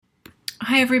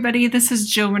Hi, everybody. This is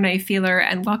Jill Renee Feeler,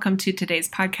 and welcome to today's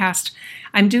podcast.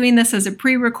 I'm doing this as a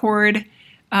pre-record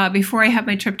before I have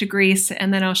my trip to Greece,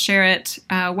 and then I'll share it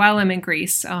while I'm in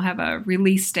Greece. I'll have a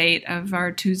release date of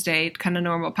our Tuesday kind of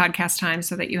normal podcast time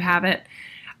so that you have it.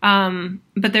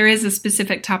 But there is a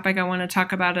specific topic I want to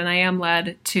talk about, and I am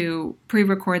led to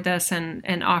pre-record this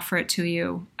and offer it to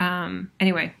you.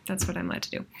 Anyway, that's what I'm led to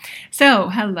do. So,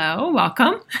 hello,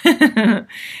 welcome.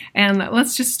 And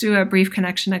let's just do a brief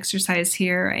connection exercise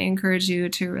here. I encourage you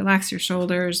to relax your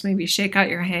shoulders, maybe shake out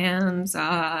your hands,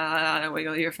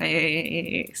 wiggle your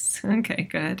face. Okay,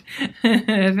 good.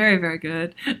 Very, very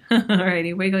good.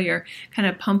 Alrighty, kind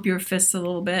of pump your fists a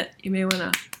little bit. You may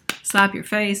want to slap your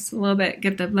face a little bit,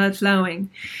 get the blood flowing.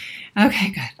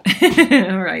 Okay,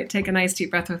 good. All right, take a nice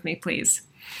deep breath with me, please.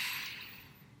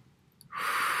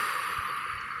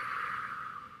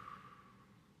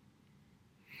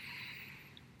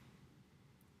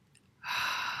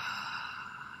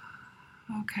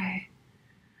 Okay.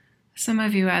 Some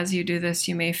of you, as you do this,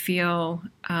 you may feel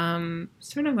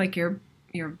sort of like your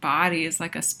body is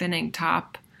like a spinning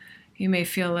top. You may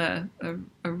feel a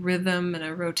rhythm and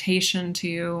a rotation to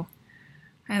you.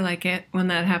 I like it when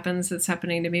that happens. It's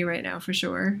happening to me right now for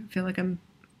sure. I feel like I'm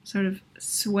sort of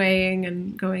swaying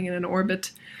and going in an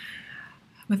orbit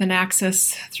with an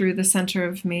axis through the center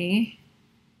of me.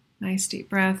 Nice deep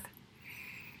breath.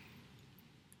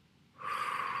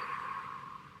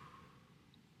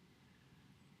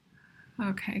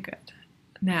 Okay, good.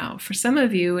 Now, for some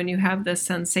of you, when you have this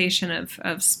sensation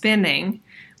of spinning,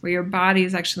 where your body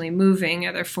is actually moving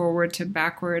either forward to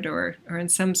backward or in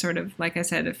some sort of, like I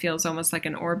said, it feels almost like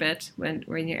an orbit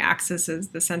when your axis is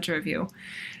the center of you.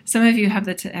 Some of you have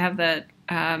the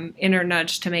inner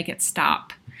nudge to make it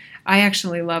stop. I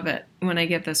actually love it when I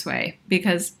get this way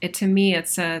because to me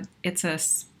it's a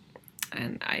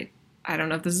and I don't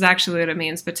know if this is actually what it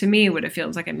means, but to me what it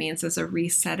feels like it means is a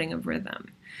resetting of rhythm.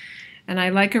 And I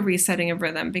like a resetting of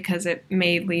rhythm because it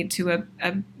may lead to a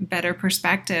better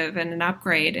perspective and an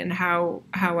upgrade in how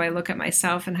I look at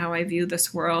myself and how I view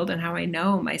this world and how I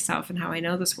know myself and how I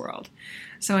know this world.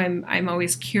 So I'm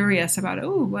always curious about,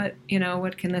 what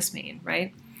can this mean,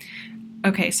 right?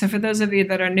 Okay, so for those of you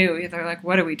that are new, they're like,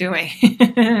 what are we doing?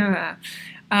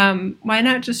 Why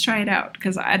not just try it out?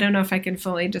 Because I don't know if I can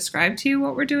fully describe to you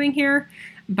what we're doing here,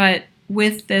 but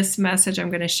with this message I'm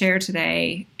going to share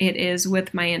today, it is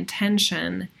with my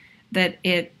intention that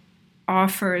it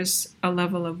offers a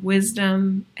level of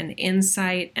wisdom and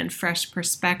insight and fresh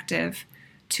perspective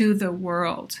to the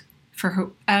world for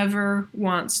whoever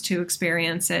wants to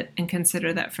experience it and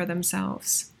consider that for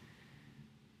themselves.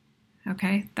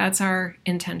 Okay, that's our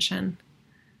intention.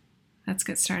 Let's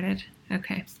get started.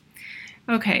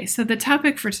 Okay, so the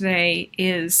topic for today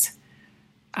is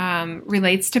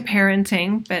relates to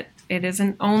parenting, but it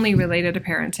isn't only related to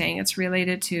parenting. It's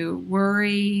related to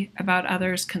worry about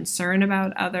others, concern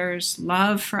about others,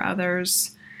 love for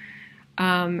others,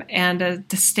 and a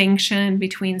distinction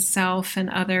between self and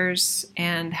others,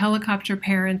 and helicopter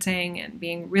parenting, and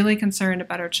being really concerned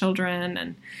about our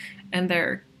children and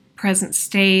their present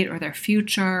state or their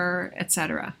future,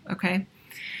 etc. Okay?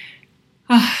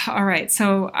 All right,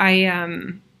 so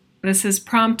this is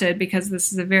prompted because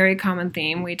this is a very common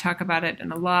theme. We talk about it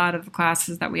in a lot of the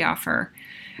classes that we offer.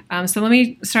 So let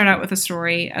me start out with a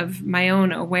story of my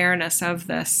own awareness of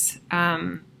this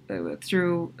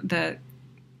through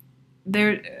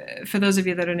for those of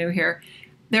you that are new here,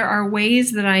 there are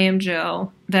ways that I am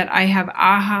Jill, that I have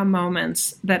aha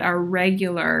moments that are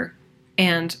regular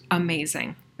and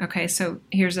amazing. Okay, so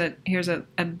here's a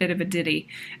bit of a ditty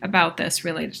about this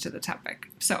related to the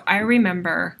topic. So I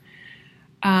remember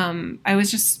I was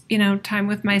just, time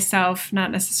with myself, not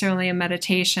necessarily a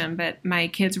meditation, but my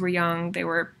kids were young. They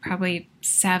were probably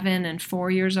 7 and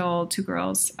 4 years old, 2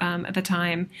 girls at the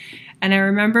time. And I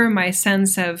remember my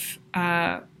sense of,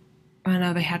 no,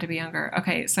 they had to be younger.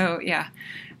 Okay, so yeah,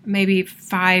 maybe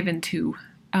 5 and 2.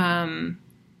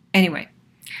 Anyway,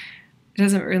 it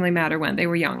doesn't really matter when. They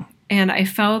were young. And I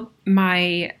felt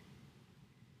my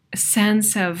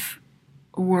sense of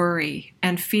worry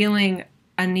and feeling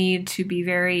a need to be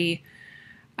very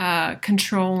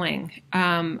controlling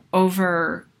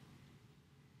over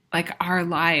like our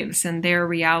lives and their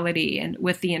reality, and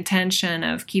with the intention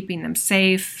of keeping them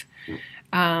safe,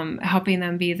 helping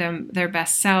them be their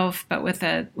best self, but with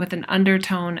an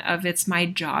undertone of it's my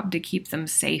job to keep them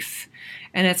safe,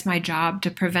 and it's my job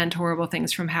to prevent horrible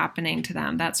things from happening to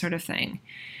them, that sort of thing.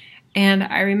 And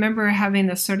I remember having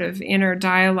this sort of inner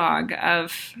dialogue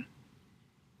of,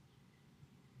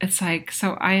 it's like,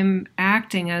 so I'm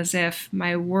acting as if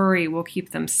my worry will keep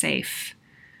them safe.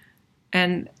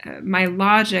 And my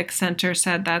logic center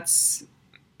said that's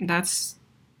that's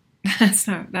that's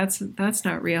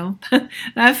not real.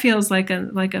 That feels like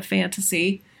a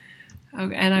fantasy.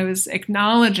 Okay, and I was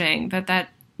acknowledging that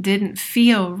didn't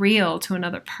feel real to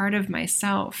another part of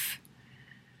myself.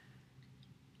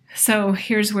 So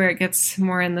here's where it gets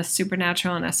more in the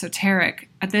supernatural and esoteric.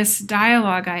 This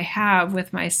dialogue I have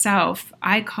with myself,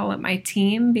 I call it my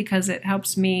team because it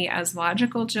helps me, as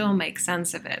logical Jill, make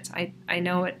sense of it. I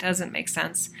know it doesn't make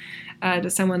sense to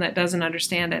someone that doesn't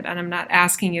understand it, and I'm not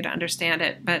asking you to understand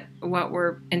it, but what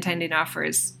we're intending to offer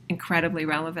is incredibly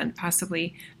relevant,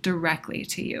 possibly directly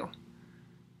to you.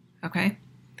 Okay?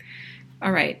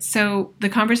 All right, so the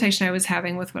conversation I was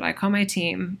having with what I call my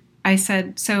team, I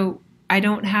said, so I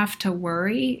don't have to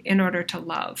worry in order to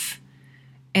love.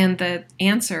 And the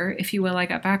answer, if you will, I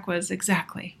got back was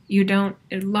exactly. You don't,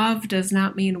 love does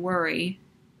not mean worry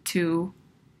to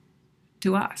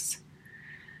us.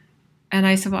 And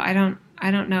I said, well, I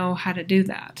don't know how to do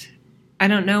that. I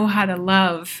don't know how to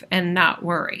love and not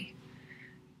worry.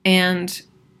 And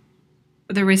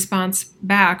the response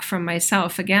back from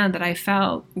myself again that I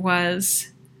felt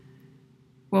was,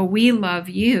 well, we love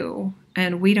you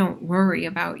and we don't worry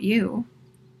about you.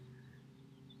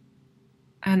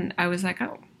 And I was like,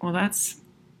 oh, well, that's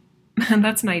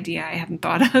an idea I hadn't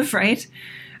thought of, right?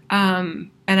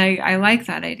 And I like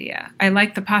that idea. I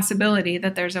like the possibility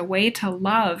that there's a way to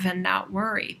love and not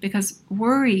worry, because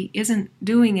worry isn't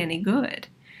doing any good.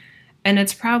 And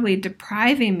it's probably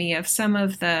depriving me of some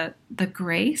of the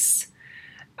grace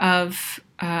of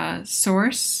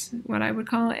source, what I would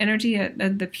call energy,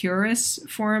 the purest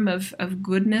form of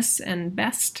goodness and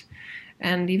best,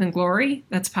 and even glory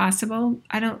that's possible.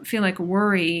 I don't feel like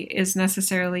worry is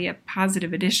necessarily a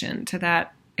positive addition to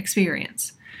that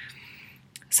experience.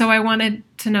 So I wanted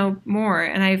to know more,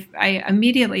 and I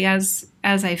immediately, as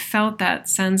I felt that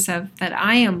sense of that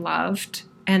I am loved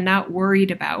and not worried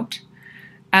about,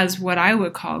 as what I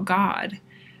would call God,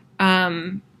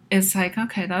 it's like,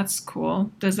 okay, that's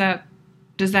cool. Does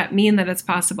that mean that it's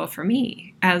possible for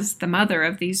me as the mother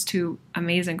of these two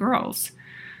amazing girls,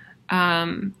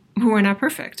 who are not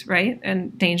perfect, right?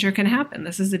 And danger can happen.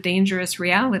 This is a dangerous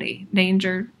reality.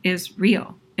 Danger is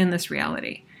real in this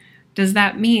reality. Does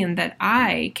that mean that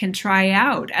I can try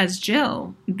out as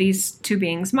Jill, these two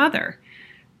beings' mother,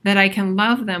 that I can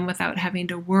love them without having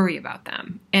to worry about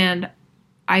them? And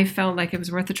I felt like it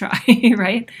was worth a try,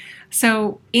 right?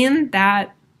 So in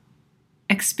that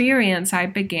experience, I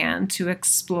began to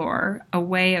explore a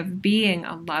way of being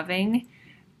a loving,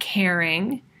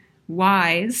 caring,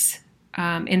 wise,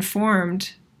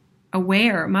 informed,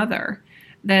 aware mother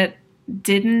that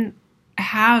didn't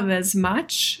have as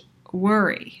much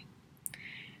worry.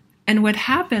 And what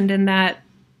happened in that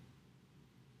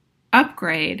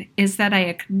upgrade is that I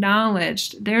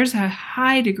acknowledged there's a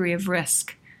high degree of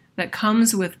risk that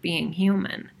comes with being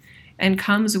human and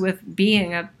comes with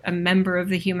being a member of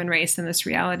the human race in this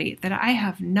reality that I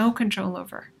have no control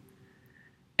over.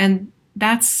 And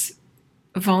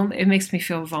it makes me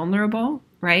feel vulnerable,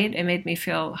 right? It made me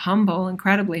feel humble,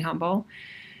 incredibly humble,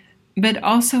 but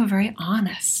also very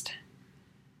honest.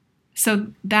 So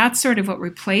that's sort of what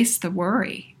replaced the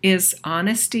worry, is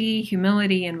honesty,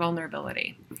 humility, and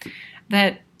vulnerability.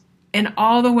 That in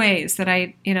all the ways that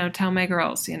I, tell my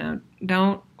girls,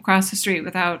 don't cross the street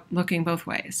without looking both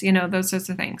ways, those sorts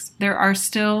of things. There are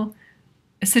still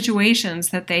situations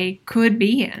that they could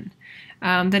be in,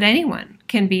 that anyone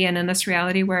can be in this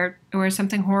reality where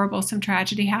something horrible, some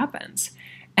tragedy happens,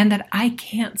 and that I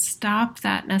can't stop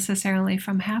that necessarily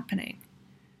from happening.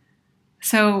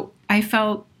 So I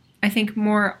felt, I think,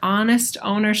 more honest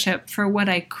ownership for what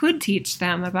I could teach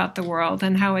them about the world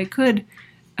and how I could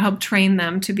help train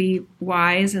them to be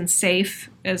wise and safe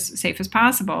as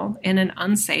possible in an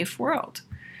unsafe world.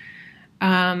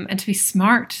 And to be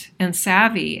smart and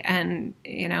savvy and,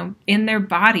 in their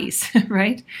bodies,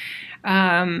 right?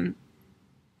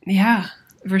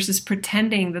 Versus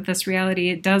pretending that this reality,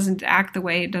 it doesn't act the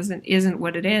way it isn't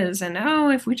what it is. And,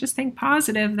 if we just think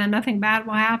positive, then nothing bad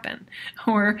will happen.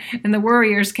 Or in the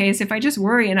worrier's case, if I just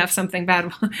worry enough, something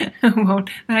bad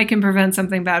won't, then I can prevent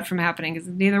something bad from happening, because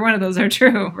neither one of those are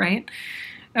true, right?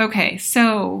 Okay,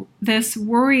 so this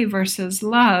worry versus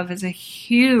love is a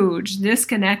huge,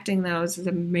 disconnecting those is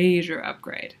a major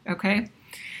upgrade, okay?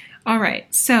 All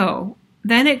right, so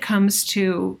then it comes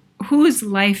to, whose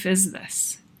life is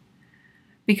this?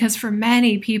 Because for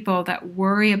many people that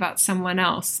worry about someone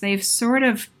else, they've sort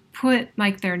of put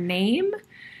like their name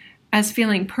as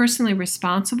feeling personally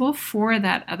responsible for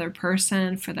that other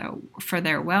person, for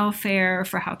their welfare,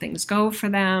 for how things go for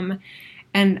them.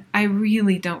 And I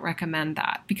really don't recommend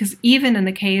that, because even in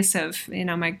the case of,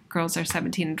 my girls are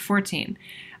 17 and 14,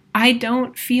 I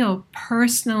don't feel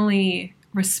personally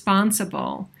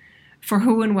responsible for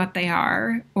who and what they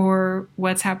are or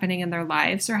what's happening in their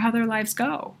lives or how their lives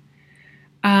go.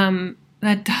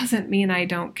 That doesn't mean I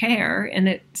don't care, and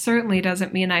it certainly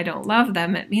doesn't mean I don't love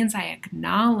them. It means I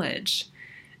acknowledge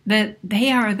that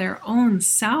they are their own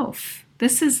self.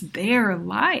 This is their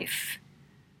life.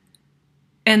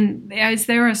 And is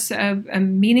there a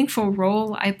meaningful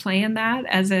role I play in that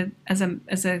as a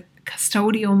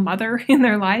custodial mother in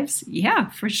their lives? Yeah,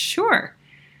 for sure.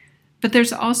 But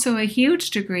there's also a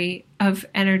huge degree of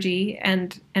energy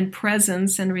and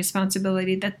presence and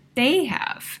responsibility that they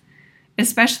have,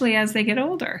 especially as they get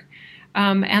older,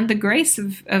 and the grace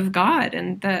of God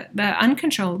and the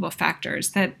uncontrollable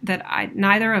factors that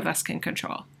neither of us can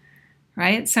control,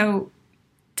 right? So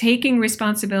taking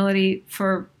responsibility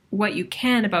for what you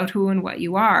can about who and what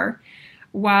you are,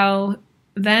 while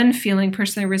then feeling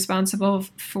personally responsible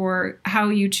for how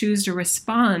you choose to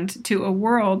respond to a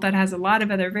world that has a lot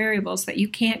of other variables that you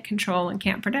can't control and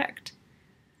can't predict.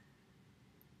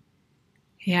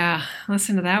 Yeah,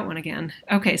 listen to that one again.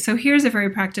 Okay, so here's a very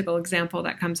practical example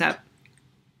that comes up.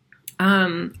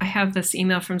 I have this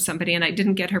email from somebody, and I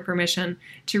didn't get her permission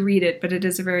to read it, but it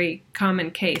is a very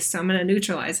common case, so I'm going to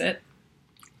neutralize it.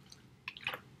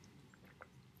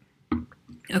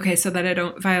 Okay, so that I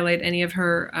don't violate any of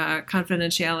her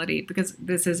confidentiality, because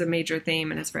this is a major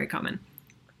theme and it's very common.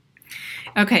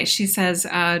 Okay, she says,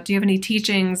 do you have any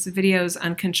teachings, videos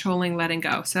on controlling letting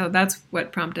go? So that's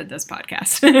what prompted this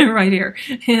podcast right here.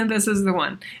 And this is the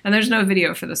one. And there's no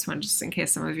video for this one, just in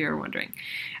case some of you are wondering.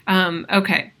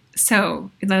 Okay, so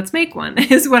let's make one,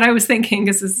 is what I was thinking,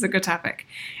 because this is a good topic.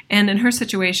 And in her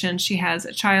situation, she has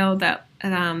a child that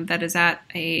is at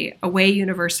a away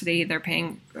university. They're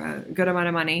paying a good amount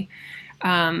of money,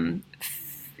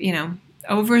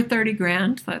 over 30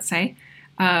 grand, let's say,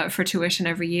 for tuition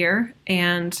every year.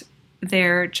 And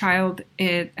their child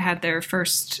had their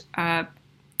first a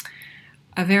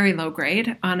very low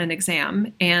grade on an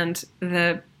exam, and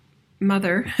the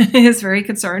mother is very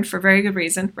concerned for very good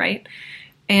reason, right?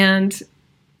 And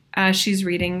she's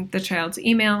reading the child's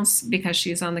emails because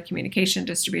she's on the communication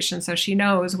distribution, so she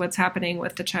knows what's happening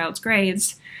with the child's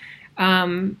grades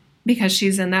because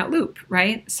she's in that loop,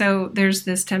 right? So there's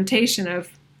this temptation of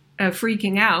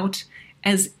freaking out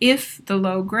as if the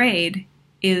low grade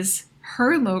is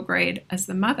her low grade as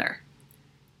the mother.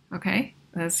 Okay,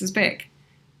 this is big.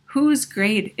 Whose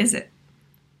grade is it?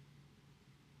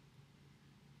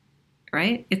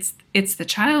 Right? It's the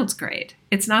child's grade.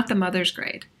 It's not the mother's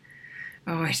grade.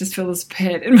 Oh, I just feel this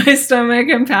pit in my stomach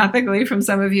empathically from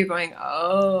some of you going,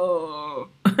 oh,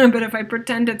 but if I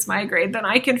pretend it's my grade, then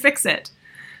I can fix it.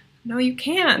 No, you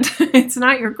can't. It's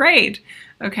not your grade.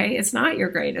 Okay, it's not your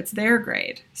grade. It's their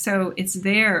grade. So it's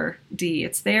their D,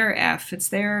 it's their F, it's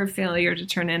their failure to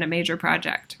turn in a major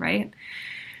project, right?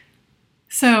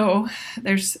 So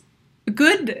there's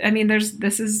good, I mean,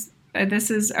 this is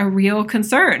a real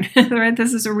concern, right?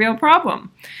 This is a real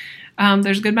problem.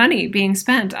 There's good money being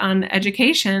spent on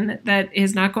education that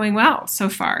is not going well so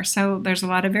far. So there's a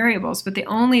lot of variables, but the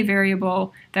only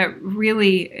variable that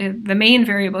really, the main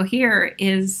variable here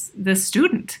is the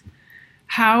student.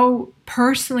 How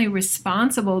personally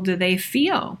responsible do they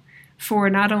feel for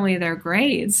not only their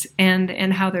grades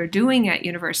and how they're doing at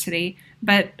university,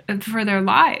 but for their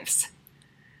lives?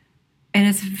 And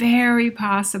it's very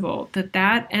possible that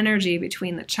that energy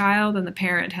between the child and the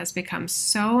parent has become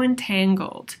so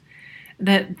entangled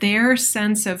that their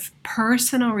sense of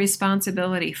personal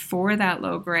responsibility for that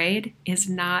low grade is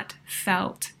not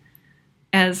felt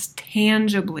as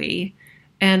tangibly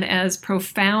and as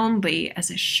profoundly as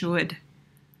it should.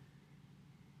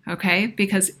 Okay?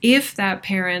 Because if that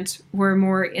parent were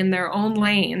more in their own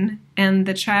lane and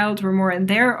the child were more in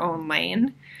their own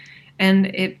lane, and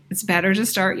it's better to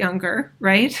start younger,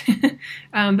 right?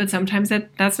 But sometimes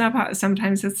that's not.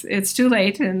 Sometimes it's too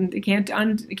late, and you can't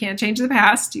change the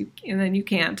past. And then you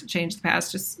can't change the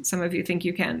past. Just some of you think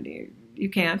you can. You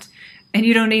can't, and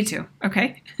you don't need to.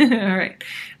 Okay, all right.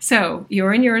 So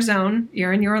you're in your zone.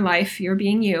 You're in your life. You're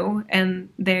being you, and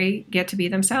they get to be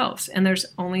themselves. And there's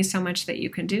only so much that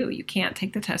you can do. You can't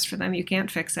take the test for them. You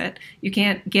can't fix it. You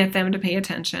can't get them to pay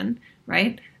attention,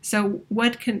 right? So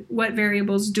what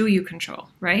variables do you control,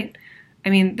 right? I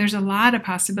mean, there's a lot of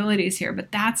possibilities here,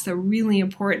 but that's the really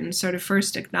important sort of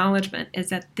first acknowledgement, is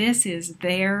that this is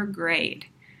their grade.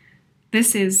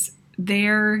 This is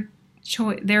their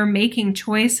choice. They're making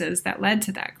choices that led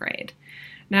to that grade.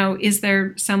 Now, is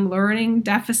there some learning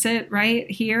deficit right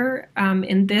here?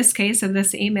 In this case of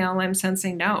this email, I'm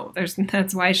sensing no.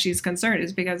 That's why she's concerned,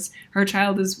 is because her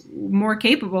child is more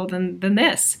capable than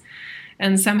this.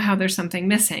 and somehow there's something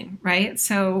missing, right?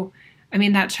 So, I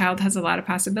mean, that child has a lot of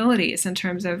possibilities in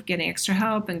terms of getting extra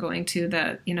help and going to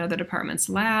the, the department's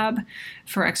lab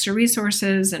for extra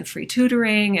resources and free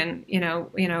tutoring, and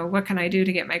what can I do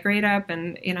to get my grade up?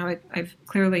 And I've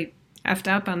clearly effed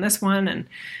up on this one, and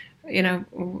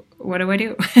what do I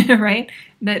do? Right?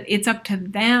 That it's up to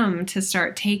them to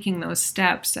start taking those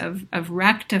steps of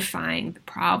rectifying the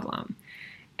problem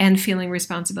and feeling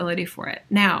responsibility for it.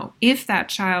 Now, if that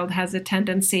child has a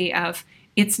tendency of,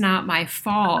 it's not my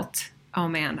fault, oh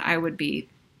man, I would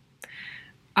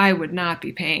not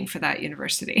be paying for that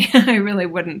university. I really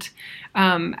wouldn't.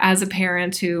 As a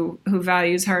parent who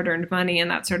values hard-earned money and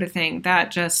that sort of thing,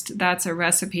 that's a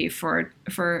recipe for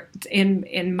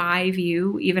in my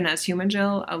view, even as Human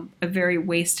Jill, a very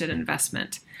wasted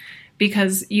investment.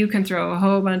 Because you can throw a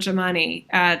whole bunch of money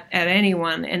at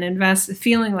anyone and invest,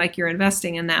 feeling like you're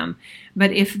investing in them.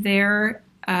 But if their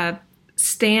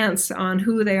stance on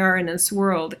who they are in this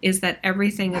world is that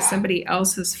everything is somebody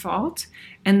else's fault,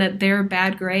 and that their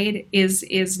bad grade is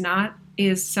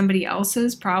somebody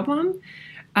else's problem,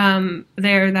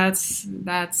 that's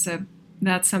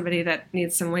somebody that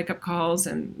needs some wake-up calls,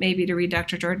 and maybe to read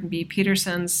Dr. Jordan B.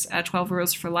 Peterson's 12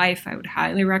 Rules for Life. I would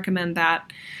highly recommend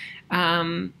that.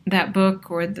 That book,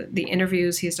 or the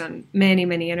interviews. He's done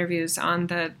many interviews on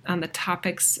the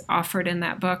topics offered in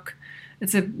that book.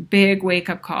 It's a big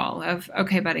wake-up call of,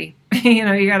 okay, buddy,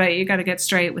 you gotta get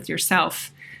straight with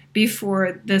yourself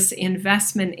before this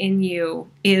investment in you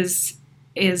is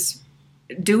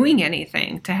doing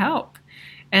anything to help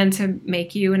and to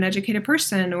make you an educated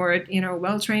person, or a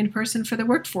well-trained person for the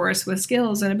workforce with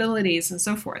skills and abilities and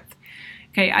so forth.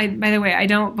 Okay, by the way, I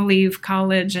don't believe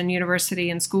college and university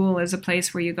and school is a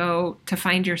place where you go to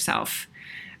find yourself.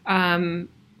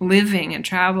 Living and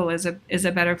travel is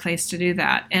a better place to do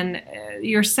that. And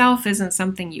yourself isn't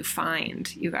something you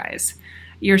find, you guys.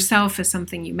 Yourself is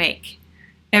something you make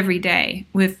every day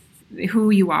with who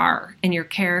you are and your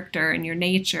character and your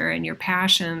nature and your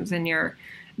passions and your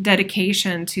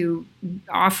dedication to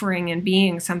offering and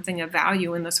being something of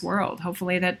value in this world.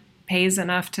 Hopefully that pays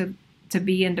enough to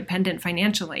be independent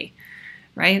financially,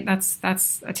 right? That's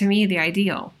to me the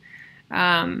ideal.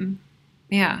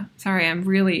 Yeah, sorry, I'm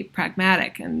really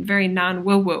pragmatic and very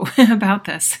non-woo-woo about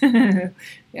this.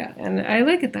 Yeah, and I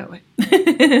like it that way.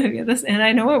 And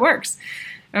I know it works.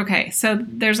 Okay, so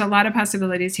there's a lot of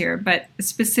possibilities here, but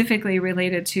specifically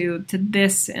related to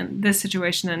this and this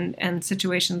situation and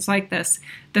situations like this,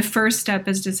 the first step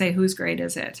is to say, whose grade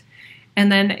is it?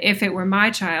 And then if it were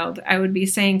my child, I would be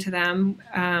saying to them,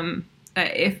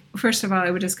 if first of all,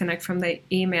 I would disconnect from the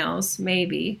emails,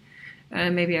 maybe I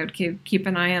would keep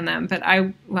an eye on them. But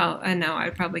I know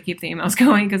I'd probably keep the emails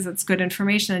going because it's good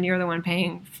information, and you're the one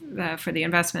paying for the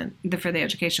investment, for the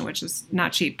education, which is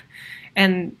not cheap.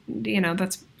 And,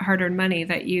 that's hard-earned money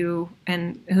that you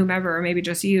and whomever, or maybe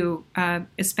just you,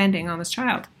 is spending on this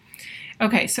child.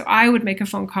 Okay, so I would make a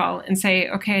phone call and say,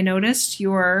 okay, I noticed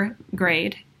your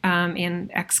grade in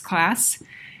X class,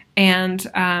 and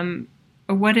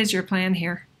what is your plan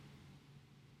here?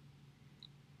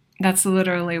 That's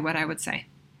literally what I would say.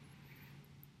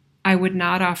 I would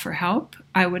not offer help.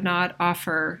 I would not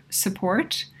offer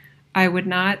support. I would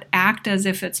not act as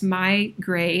if it's my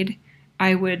grade.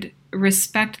 I would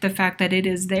respect the fact that it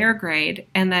is their grade,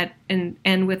 and that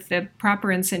and with the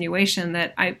proper insinuation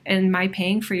that in my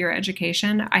paying for your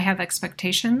education, I have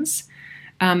expectations.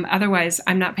 Otherwise,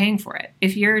 I'm not paying for it.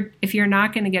 If you're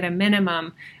not going to get a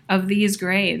minimum of these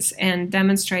grades and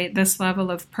demonstrate this level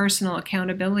of personal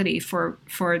accountability for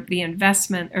the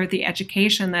investment or the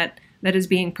education that is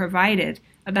being provided,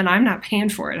 then I'm not paying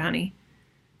for it, honey.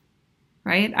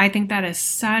 Right? I think that is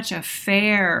such a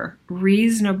fair,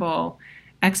 reasonable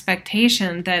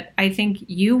expectation that I think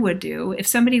you would do. If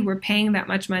somebody were paying that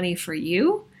much money for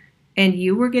you and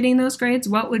you were getting those grades,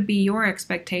 what would be your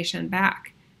expectation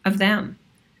back of them?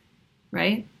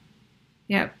 Right?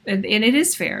 Yeah, and it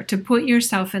is fair to put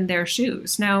yourself in their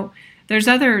shoes. Now, there's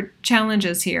other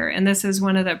challenges here, and this is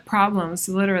one of the problems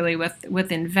literally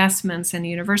with investments in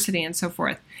university and so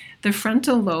forth. The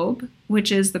frontal lobe,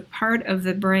 which is the part of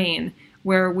the brain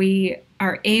where we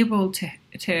are able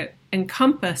to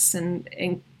encompass and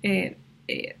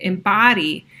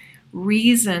embody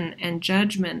reason and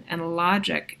judgment and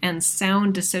logic and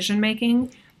sound decision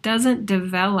making, doesn't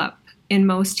develop in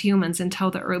most humans until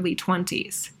the early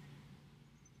 20s.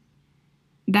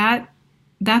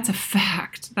 That's a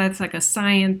fact. That's like a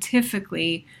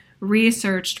scientifically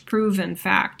researched, proven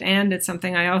fact, and it's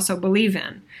something I also believe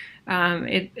in.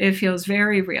 It feels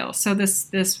very real. So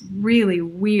this really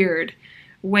weird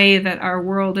way that our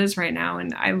world is right now.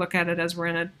 And I look at it as we're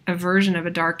in a version of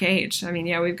a dark age. I mean,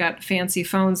 yeah, we've got fancy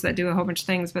phones that do a whole bunch of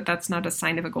things, but that's not a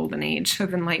sign of a golden age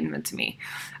of enlightenment to me.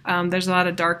 There's a lot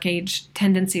of dark age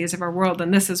tendencies of our world,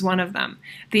 and this is one of them.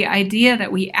 The idea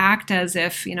that we act as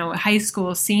if, a high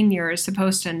school senior is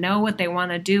supposed to know what they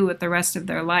want to do with the rest of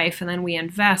their life, and then we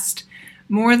invest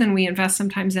more than we invest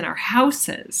sometimes in our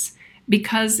houses,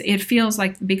 because it feels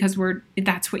like,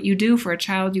 that's what you do for a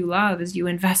child you love, is you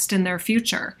invest in their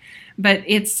future. But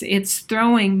it's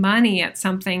throwing money at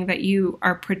something that you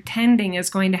are pretending is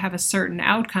going to have a certain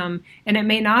outcome, and it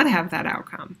may not have that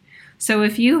outcome. So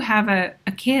if you have a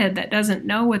kid that doesn't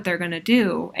know what they're going to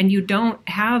do, and you don't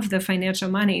have the financial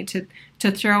money to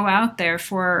throw out there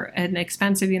for an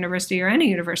expensive university or any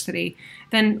university,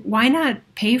 then why not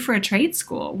pay for a trade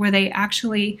school where they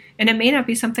actually, and it may not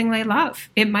be something they love,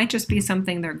 it might just be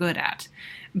something they're good at,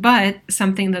 but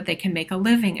something that they can make a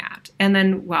living at. And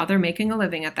then while they're making a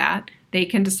living at that, they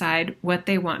can decide what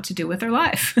they want to do with their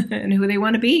life and who they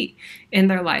want to be in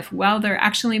their life while they're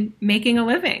actually making a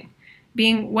living,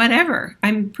 being whatever.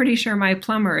 I'm pretty sure my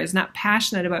plumber is not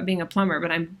passionate about being a plumber,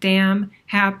 but I'm damn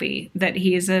happy that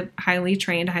he's a highly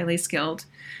trained, highly skilled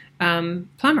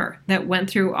plumber that went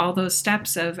through all those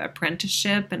steps of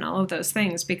apprenticeship and all of those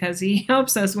things, because he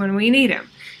helps us when we need him,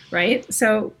 right?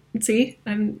 So see,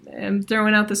 I'm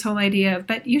throwing out this whole idea of,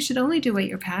 but you should only do what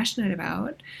you're passionate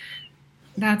about.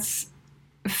 That's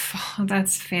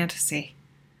fantasy.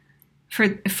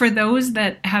 For those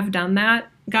that have done that,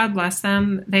 God bless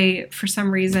them. They, for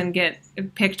some reason, get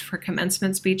picked for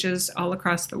commencement speeches all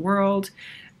across the world.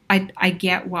 I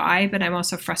get why, but I'm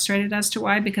also frustrated as to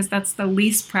why, because that's the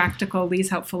least practical, least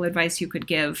helpful advice you could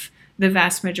give the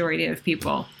vast majority of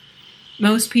people.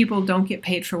 Most people don't get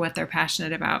paid for what they're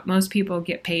passionate about. Most people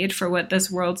get paid for what this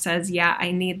world says, yeah,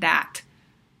 I need that.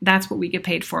 That's what we get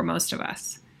paid for, most of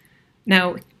us.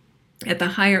 Now, at the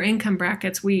higher income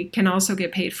brackets, we can also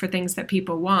get paid for things that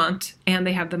people want and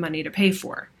they have the money to pay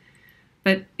for.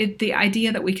 But the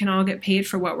idea that we can all get paid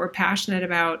for what we're passionate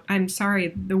about, I'm sorry,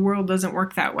 the world doesn't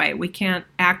work that way. We can't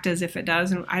act as if it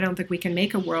does, and I don't think we can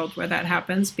make a world where that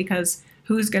happens, because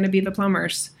who's going to be the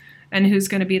plumbers and who's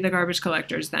going to be the garbage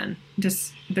collectors then?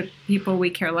 Just the people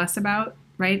we care less about,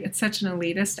 right? It's such an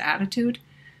elitist attitude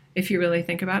if you really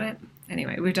think about it.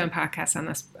 Anyway, we've done podcasts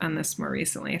on this more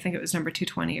recently. I think it was number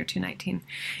 220 or 219.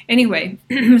 Anyway,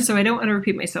 so I don't want to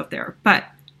repeat myself there, but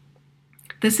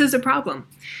this is a problem.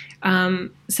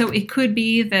 So it could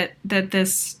be that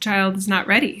this child is not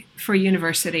ready for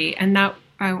university, and not.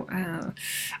 I'm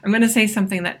going to say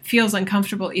something that feels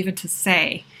uncomfortable even to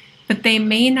say, but they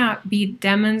may not be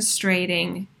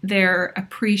demonstrating their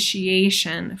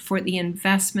appreciation for the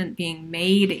investment being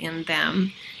made in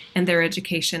them and their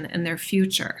education and their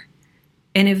future.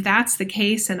 And if that's the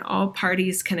case and all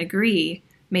parties can agree,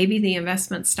 maybe the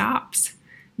investment stops.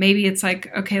 Maybe it's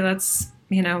like, okay, let's,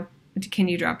 can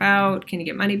you drop out? Can you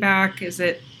get money back? Is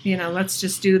it, let's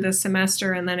just do this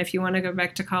semester, and then if you want to go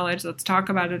back to college, let's talk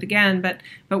about it again. But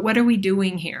what are we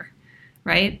doing here,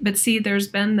 right? But see, there's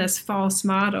been this false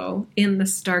model in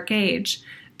this dark age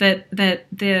that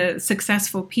the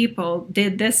successful people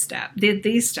did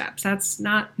these steps. That's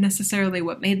not necessarily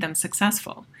what made them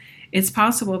successful. It's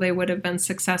possible they would have been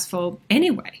successful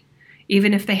anyway,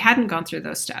 even if they hadn't gone through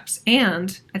those steps.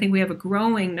 And I think we have a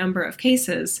growing number of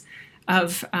cases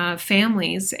of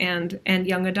families and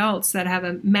young adults that have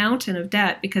a mountain of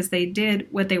debt because they did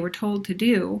what they were told to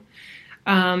do,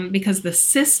 because the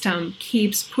system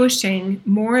keeps pushing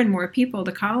more and more people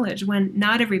to college when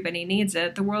not everybody needs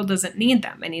it. The world doesn't need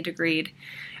that many degreed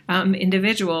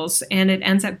individuals, and it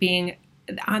ends up being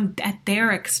at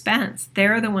their expense.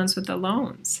 They're the ones with the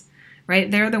loans. Right?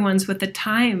 They're the ones with the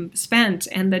time spent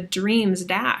and the dreams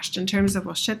dashed in terms of,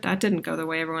 well, shit, that didn't go the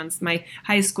way my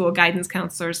high school guidance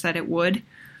counselor said it would.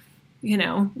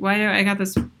 Why do I got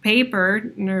this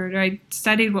paper, or I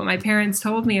studied what my parents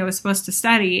told me I was supposed to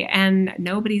study, and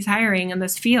nobody's hiring in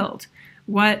this field.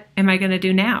 What am I going to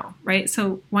do now? Right?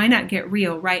 So why not get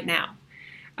real right now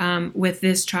with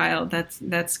this child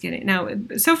that's getting, now,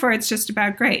 so far it's just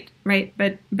about great, right?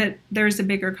 But there's a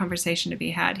bigger conversation to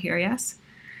be had here, yes?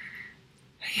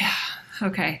 Yeah.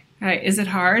 Okay. All right. Is it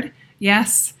hard?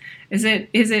 Yes. Does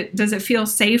it feel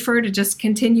safer to just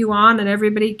continue on and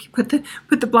everybody put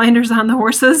the blinders on the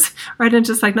horses, right? And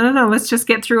just like, no, let's just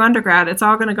get through undergrad. It's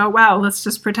all going to go well. Let's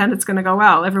just pretend it's going to go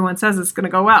well. Everyone says it's going to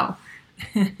go well.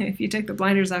 If you take the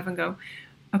blinders off and go,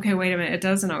 okay, wait a minute, it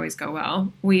doesn't always go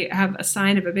well. We have a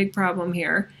sign of a big problem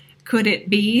here. Could it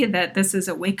be that this is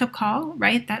a wake-up call,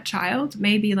 right? That child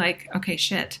may be like, okay,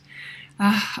 shit.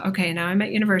 Okay, now I'm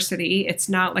at university. It's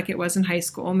not like it was in high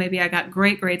school. Maybe I got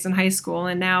great grades in high school,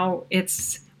 and now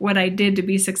it's what I did to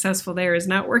be successful there is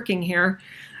not working here.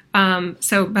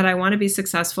 But I want to be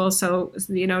successful. So,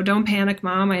 don't panic,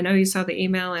 Mom. I know you saw the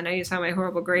email. I know you saw my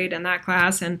horrible grade in that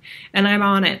class, and I'm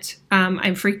on it.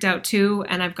 I'm freaked out too,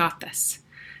 and I've got this.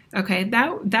 Okay,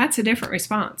 that's a different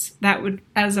response. That would,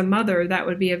 as a mother, that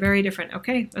would be a very different.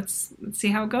 Okay, let's see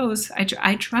how it goes.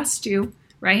 I trust you,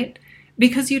 right?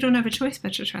 Because you don't have a choice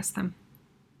but to trust them.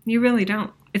 You really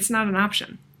don't. It's not an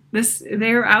option.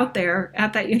 They're out there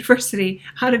at that university,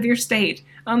 out of your state,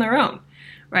 on their own,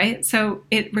 right? So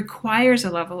it requires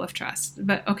a level of trust.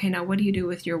 But okay, now what do you do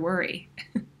with your worry?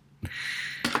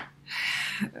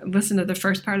 Listen to the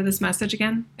first part of this message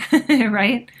again,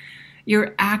 right?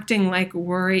 You're acting like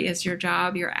worry is your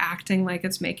job. You're acting like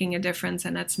it's making a difference,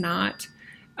 and it's not.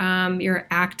 You're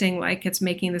acting like it's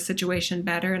making the situation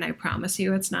better, and I promise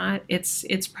you it's not.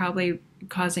 It's probably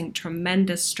causing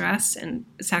tremendous stress, and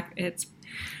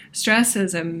stress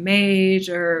is a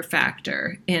major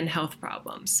factor in health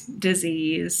problems,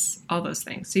 disease, all those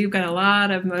things. So you've got a lot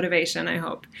of motivation, I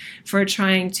hope, for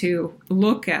trying to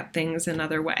look at things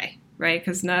another way, right?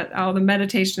 Because not all the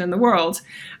meditation in the world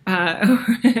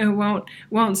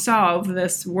won't solve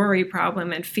this worry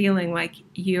problem and feeling like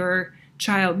your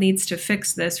child needs to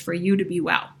fix this for you to be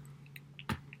well.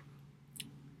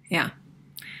 Yeah.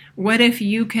 What if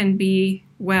you can be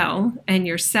well and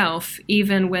yourself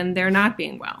even when they're not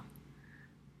being well?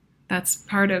 That's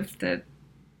part of the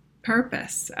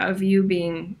purpose of you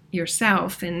being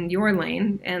yourself in your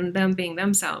lane and them being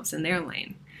themselves in their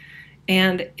lane.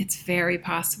 And it's very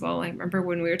possible. I remember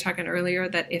when we were talking earlier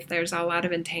that if there's a lot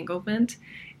of entanglement,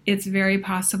 it's very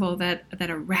possible that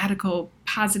a radical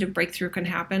positive breakthrough can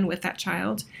happen with that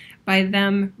child by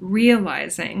them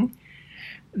realizing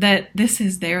that this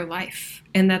is their life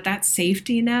and that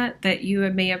safety net that you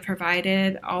may have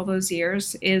provided all those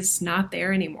years is not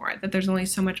there anymore, that there's only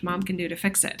so much mom can do to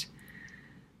fix it.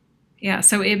 Yeah,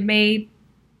 so it may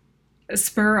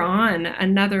spur on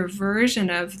another version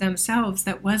of themselves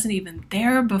that wasn't even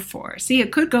there before. See,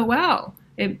 it could go well.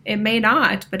 It may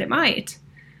not, but it might.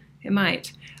 It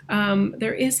might.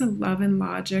 There is a Love and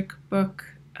Logic book.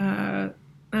 I'm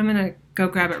going to go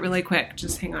grab it really quick.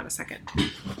 Just hang on a second.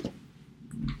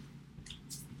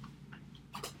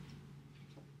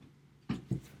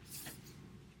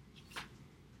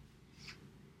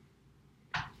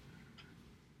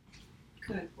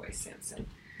 Good boy, Samson.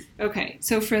 Okay,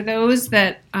 so for those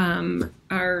that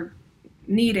are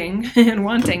needing and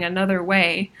wanting another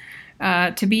way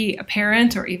to be a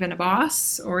parent or even a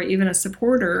boss or even a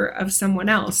supporter of someone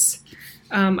else,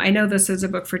 I know this is a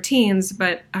book for teens,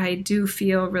 but I do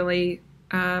feel really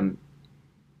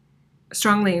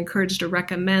strongly encouraged to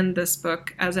recommend this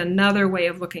book as another way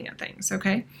of looking at things,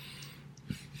 okay?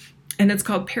 And it's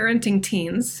called Parenting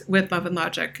Teens with Love and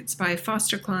Logic. It's by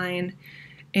Foster Cline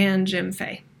and Jim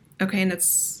Fay. Okay, and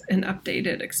it's an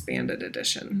updated, expanded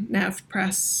edition. Nav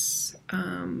Press,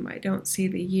 I don't see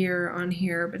the year on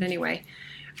here, but anyway.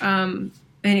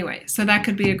 So that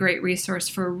could be a great resource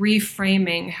for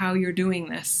reframing how you're doing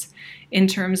this in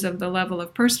terms of the level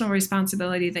of personal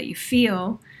responsibility that you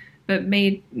feel, but it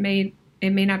may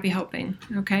not be helping,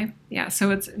 okay? Yeah, so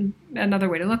it's another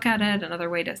way to look at it, another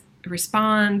way to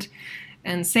respond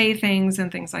and say things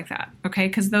and things like that, okay?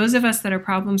 Because those of us that are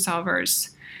problem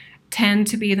solvers tend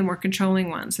to be the more controlling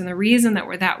ones. And the reason that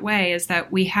we're that way is that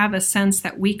we have a sense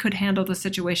that we could handle the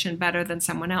situation better than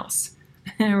someone else,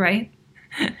 right?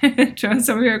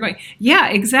 Some of you are going, yeah,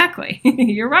 exactly.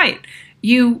 You're right.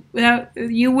 You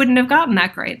wouldn't have gotten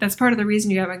that great. That's part of the reason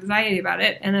you have anxiety about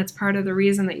it. And it's part of the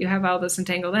reason that you have all this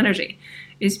entangled energy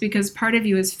is because part of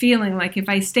you is feeling like if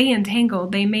I stay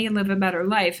entangled, they may live a better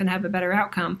life and have a better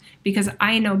outcome because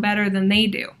I know better than they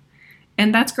do.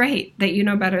 And that's great that you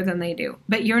know better than they do,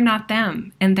 but you're not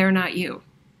them and they're not you.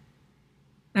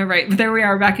 All right, but there we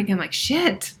are back again like,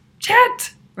 shit,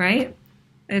 right?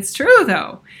 It's true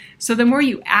though. So the more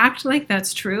you act like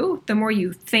that's true, the more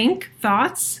you think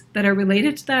thoughts that are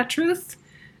related to that truth,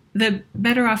 the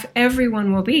better off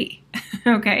everyone will be,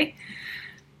 okay?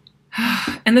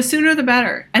 And the sooner the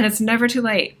better, and it's never too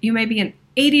late. You may be an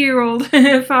 80-year-old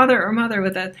father or mother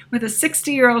with a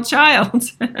 60-year-old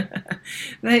child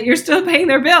that you're still paying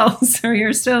their bills or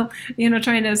you're still,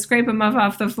 trying to scrape them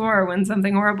off the floor when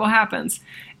something horrible happens.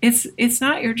 It's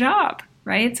not your job,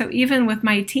 right? So even with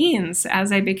my teens,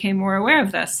 as I became more aware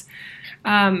of this,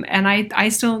 and I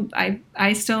still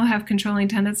have controlling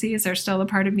tendencies. There's still a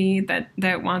part of me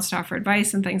that wants to offer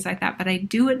advice and things like that, but I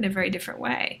do it in a very different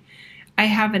way. I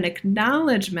have an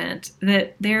acknowledgement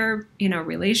that their,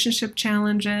 relationship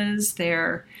challenges,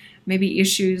 their maybe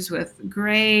issues with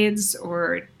grades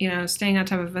or, staying on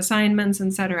top of assignments,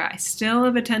 etc., I still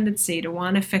have a tendency to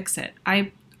want to fix it.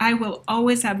 I will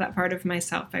always have that part of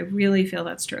myself. I really feel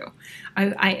that's true.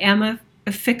 I am a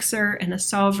fixer and a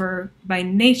solver by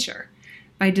nature,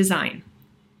 by design.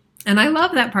 And I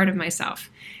love that part of myself.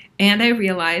 And I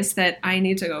realize that I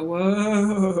need to go,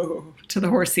 whoa, to the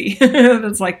horsey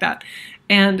that's like that.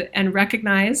 And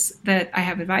recognize that I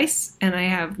have advice and I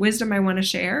have wisdom I want to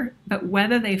share, but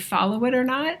whether they follow it or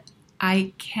not,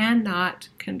 I cannot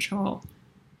control.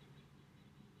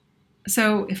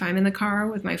 So if I'm in the car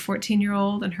with my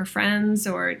 14-year-old and her friends,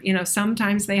 or,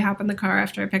 sometimes they hop in the car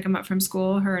after I pick them up from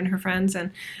school, her and her friends,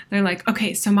 and they're like,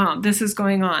 okay, so Mom, this is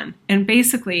going on. And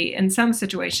basically, in some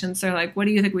situations, they're like, what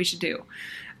do you think we should do?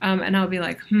 And I'll be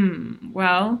like,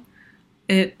 well,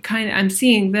 I'm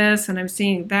seeing this and I'm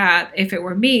seeing that. If it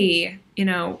were me,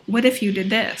 what if you did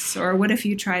this? Or what if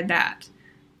you tried that?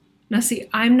 Now, see,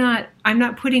 I'm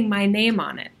not putting my name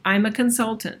on it. I'm a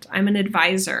consultant. I'm an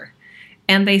advisor.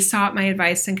 And they sought my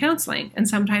advice and counseling, and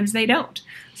sometimes they don't.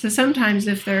 So sometimes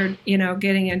if they're,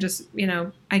 getting in just,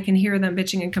 I can hear them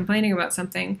bitching and complaining about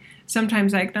something.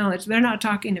 Sometimes I acknowledge they're not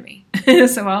talking to me.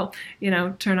 So I'll,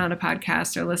 turn on a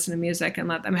podcast or listen to music and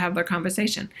let them have their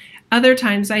conversation. Other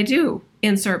times I do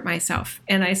insert myself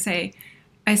and I say,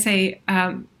 I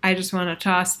just want to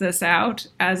toss this out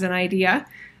as an idea.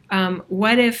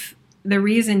 What if the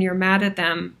reason you're mad at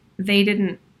them, they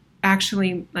didn't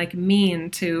actually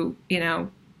mean to,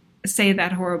 say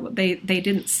that horrible, they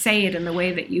didn't say it in the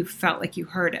way that you felt like you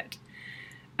heard it.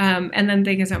 And then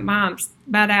they go, Mom,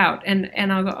 butt out.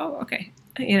 And I'll go, oh, okay.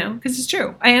 Because it's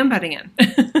true. I am butting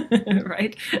in,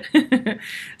 right?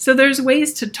 So there's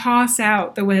ways to toss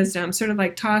out the wisdom, sort of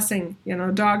like tossing,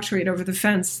 a dog treat over the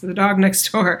fence to the dog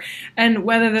next door. And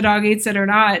whether the dog eats it or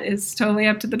not is totally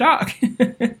up to the dog,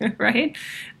 right?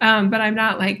 But I'm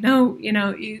not like, no,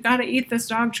 you got to eat this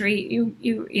dog treat,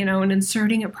 and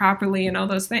inserting it properly and all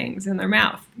those things in their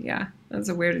mouth. Yeah, that's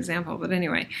a weird example, but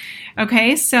anyway.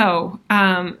 Okay, so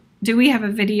do we have a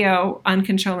video on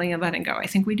controlling and letting go? I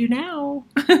think we do now.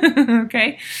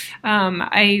 Okay.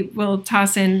 I will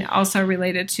toss in also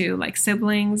related to like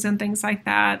siblings and things like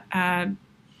that,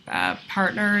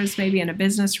 partners, maybe in a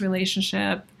business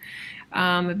relationship,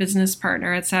 a business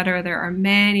partner, etc. There are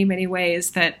many, many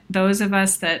ways that those of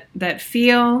us that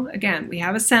feel, again, we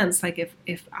have a sense like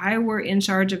if I were in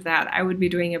charge of that, I would be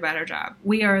doing a better job.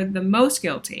 We are the most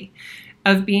guilty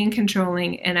of being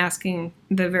controlling and asking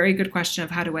the very good question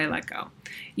of how do I let go?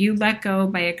 You let go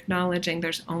by acknowledging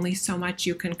there's only so much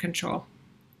you can control.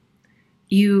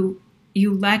 You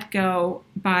let go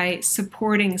by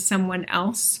supporting someone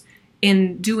else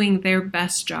in doing their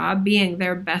best job, being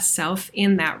their best self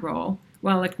in that role,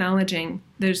 while acknowledging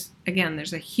there's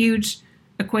a huge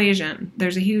equation,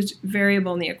 there's a huge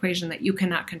variable in the equation that you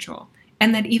cannot control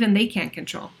and that even they can't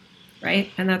control.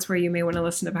 Right? And that's where you may want to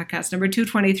listen to podcast number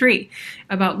 223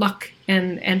 about luck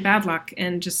and bad luck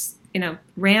and just,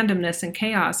 randomness and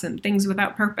chaos and things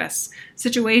without purpose,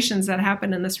 situations that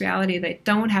happen in this reality that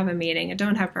don't have a meaning and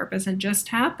don't have purpose and just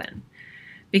happen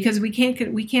because we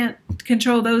can't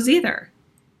control those either.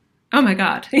 Oh my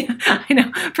God. I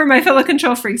know for my fellow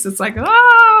control freaks, it's like,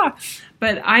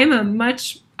 but I'm a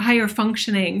much higher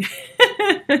functioning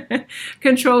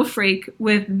control freak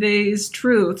with these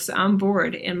truths on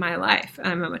board in my life.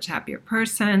 I'm a much happier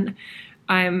person.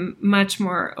 I'm much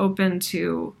more open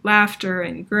to laughter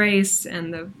and grace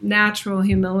and the natural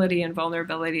humility and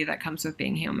vulnerability that comes with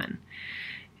being human.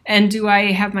 And do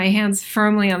I have my hands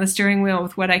firmly on the steering wheel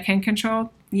with what I can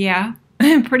control? Yeah,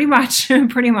 pretty much.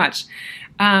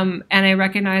 And I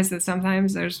recognize that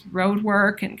sometimes there's road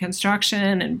work and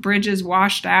construction and bridges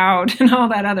washed out and all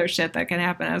that other shit that can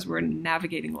happen as we're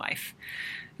navigating life.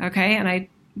 Okay, and I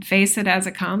face it as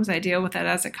it comes. I deal with it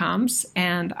as it comes.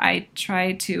 And I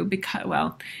try to,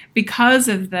 because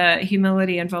of the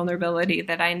humility and vulnerability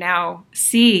that I now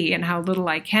see and how little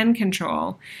I can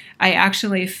control, I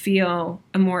actually feel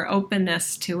a more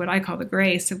openness to what I call the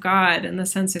grace of God and the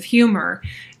sense of humor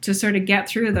to sort of get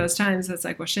through those times. That's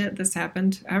like, well, shit, this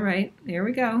happened. All right, here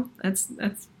we go. Let's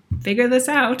figure this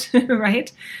out,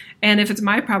 right? And if it's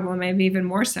my problem, maybe even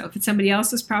more so. If it's somebody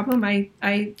else's problem,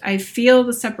 I feel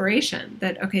the separation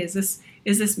that, okay, is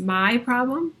this my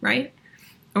problem, right?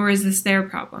 Or is this their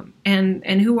problem? And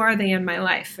who are they in my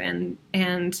life? And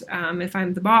if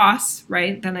I'm the boss,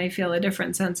 right, then I feel a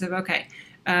different sense of, okay,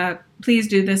 please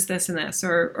do this, this, and this,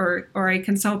 or I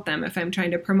consult them if I'm trying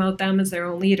to promote them as their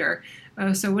own leader.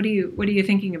 So what are you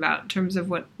thinking about in terms of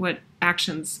what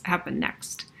actions happen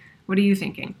next? What are you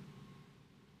thinking?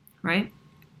 Right?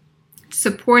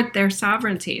 support their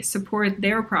sovereignty, support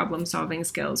their problem-solving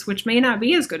skills, which may not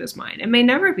be as good as mine. It may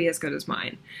never be as good as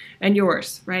mine and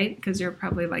yours, right? Because you're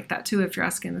probably like that too if you're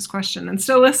asking this question and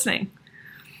still listening.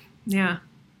 Yeah.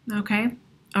 Okay.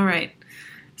 All right.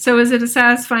 So is it a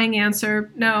satisfying answer?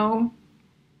 No,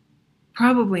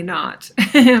 probably not.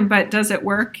 But does it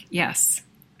work? Yes.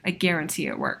 I guarantee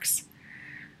it works.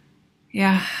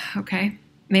 Yeah. Okay.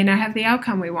 May not have the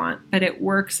outcome we want, but it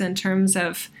works in terms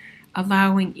of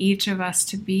allowing each of us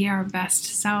to be our best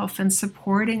self and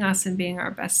supporting us in being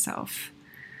our best self.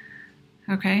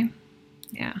 Okay?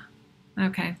 Yeah.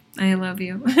 Okay. I love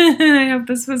you. I hope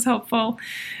this was helpful.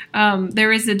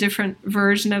 There is a different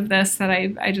version of this that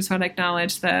I just want to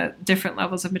acknowledge the different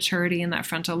levels of maturity in that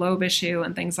frontal lobe issue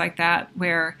and things like that,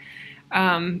 where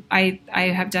I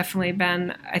have definitely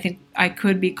been, I think I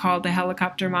could be called a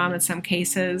helicopter mom in some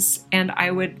cases, and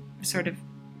I would sort of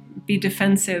be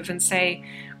defensive and say,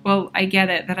 well, I get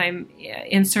it that I'm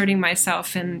inserting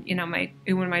myself in,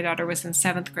 when my daughter was in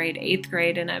 7th grade, 8th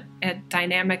grade, in a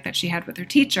dynamic that she had with her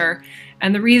teacher.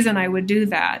 And the reason I would do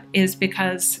that is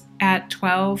because at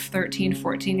 12, 13,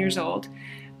 14 years old,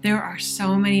 there are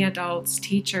so many adults,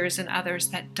 teachers, and others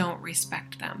that don't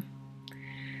respect them.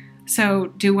 So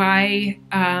do I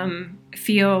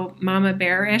feel mama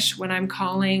bearish when I'm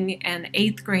calling an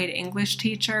 8th grade English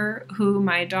teacher who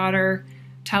my daughter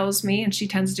tells me, and she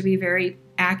tends to be very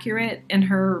accurate in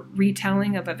her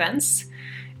retelling of events.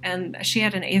 And she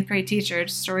had an 8th grade teacher,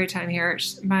 story time here,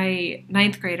 my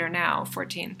 9th grader now,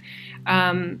 14,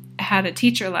 had a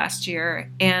teacher last year,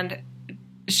 and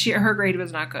her grade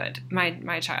was not good,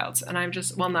 my child's. And I'm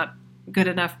just, not good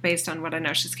enough based on what I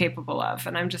know she's capable of.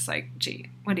 And I'm just like, gee,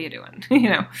 what are you doing?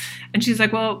 And she's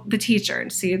like, well, the teacher.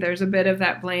 And see, there's a bit of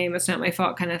that blame, it's not my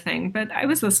fault kind of thing. But I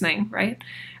was listening, right?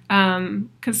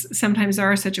 Because sometimes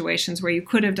there are situations where you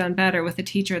could have done better with a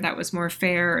teacher that was more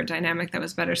fair or dynamic that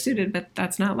was better suited, but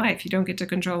that's not life. You don't get to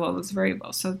control all those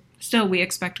variables. So still, we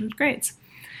expect good grades.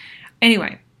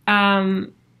 Anyway,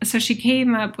 so she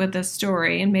came up with this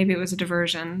story, and maybe it was a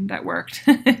diversion that worked.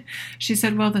 She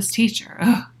said, well, this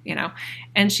teacher,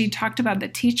 and she talked about the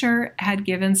teacher had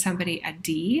given somebody a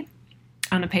D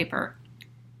on a paper.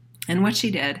 And what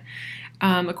she did,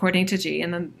 according to G,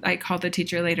 and then I called the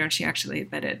teacher later and she actually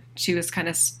admitted she was kind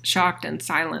of shocked and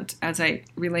silent as I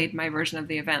relayed my version of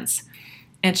the events.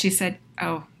 And she said,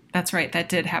 oh, that's right, that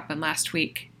did happen last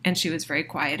week. And she was very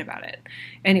quiet about it.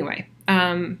 Anyway,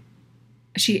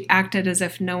 she acted as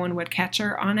if no one would catch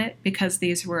her on it because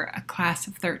these were a class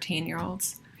of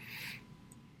 13-year-olds.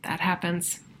 That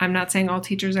happens. I'm not saying all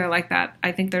teachers are like that.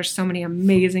 I think there's so many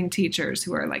amazing teachers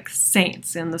who are like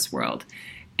saints in this world.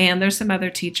 And there's some other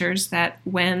teachers that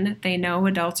when they know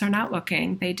adults are not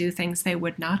looking, they do things they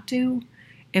would not do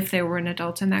if there were an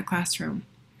adult in that classroom.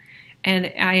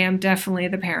 And I am definitely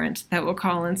the parent that will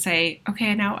call and say,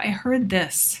 okay, now I heard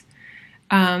this.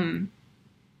 I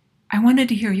wanted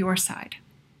to hear your side.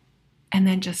 And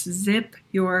then just zip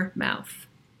your mouth.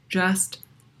 Just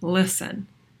listen.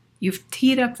 You've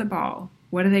teed up the ball.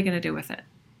 What are they going to do with it?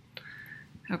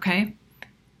 Okay?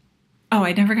 Oh,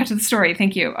 I never got to the story.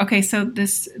 Thank you. Okay, so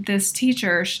this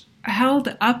teacher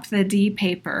held up the D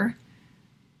paper.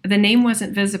 The name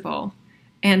wasn't visible,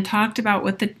 and talked about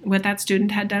what that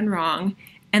student had done wrong,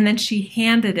 and then she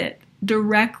handed it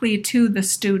directly to the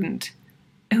student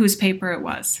whose paper it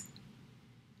was.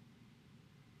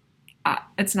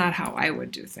 It's not how I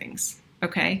would do things,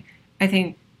 okay? I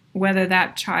think whether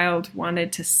that child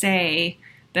wanted to say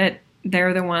that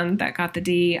they're the one that got the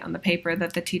D on the paper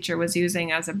that the teacher was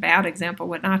using as a bad example,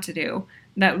 what not to do,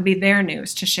 that would be their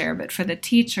news to share. But for the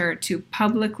teacher to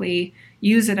publicly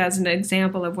use it as an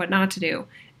example of what not to do,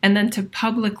 and then to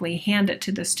publicly hand it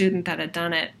to the student that had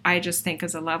done it, I just think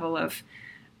is a level of,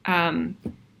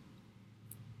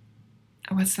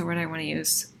 what's the word I want to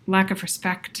use? Lack of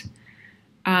respect.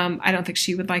 I don't think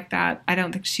she would like that. I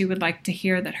don't think she would like to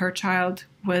hear that her child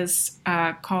was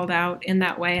called out in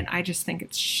that way, and I just think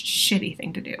it's a shitty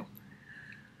thing to do.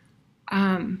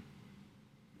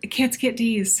 Kids get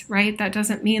D's, right? That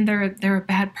doesn't mean they're a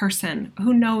bad person.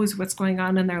 Who knows what's going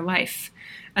on in their life?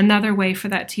 Another way for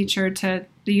that teacher to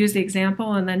use the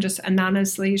example and then just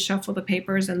anonymously shuffle the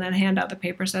papers and then hand out the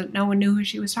papers so that no one knew who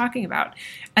she was talking about.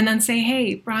 And then say,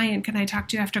 hey, Brian, can I talk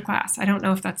to you after class? I don't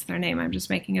know if that's their name. I'm just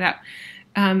making it up.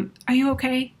 Are you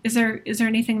okay? Is there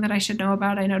anything that I should know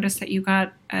about? I noticed that you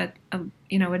got a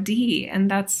D,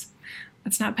 and that's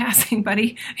not passing,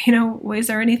 buddy. Is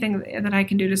there anything that I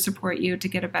can do to support you to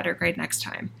get a better grade next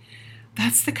time?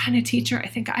 That's the kind of teacher I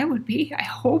think I would be. I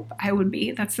hope I would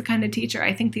be. That's the kind of teacher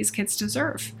I think these kids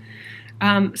deserve.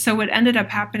 So what ended up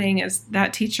happening is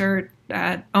that teacher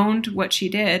owned what she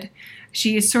did,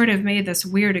 she sort of made this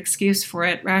weird excuse for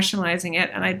it, rationalizing it,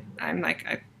 and I'm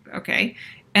like, okay.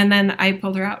 And then I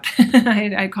pulled her out.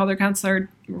 I called her counselor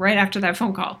right after that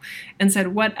phone call and said,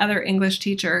 what other English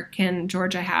teacher can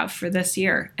Georgia have for this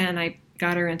year? And I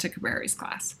got her into Cabreri's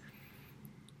class.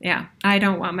 Yeah, I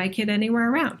don't want my kid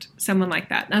anywhere around someone like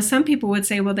that. Now, some people would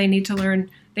say, well, they need to learn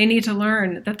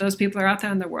that those people are out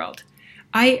there in the world.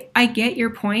 I get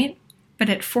your point, but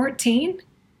at 14,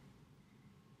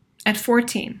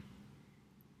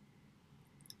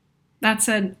 that's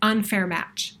an unfair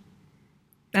match.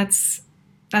 That's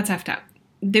effed up.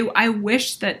 Do I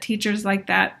wish that teachers like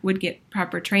that would get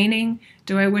proper training?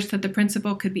 Do I wish that the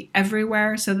principal could be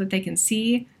everywhere so that they can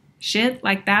see shit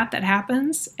like that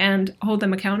happens and hold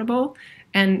them accountable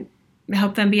and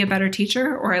help them be a better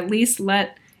teacher? Or at least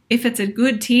if it's a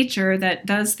good teacher that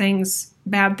does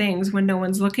bad things when no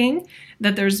one's looking,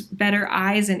 that there's better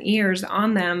eyes and ears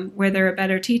on them where they're a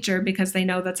better teacher because they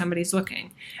know that somebody's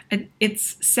looking.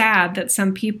 It's sad that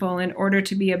some people, in order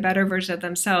to be a better version of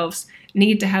themselves,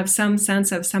 need to have some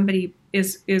sense of somebody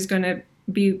is going to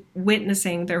be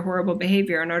witnessing their horrible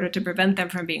behavior in order to prevent them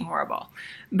from being horrible.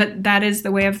 But that is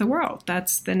the way of the world.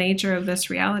 That's the nature of this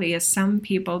reality, is some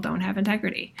people don't have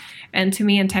integrity. And to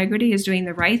me, integrity is doing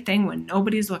the right thing when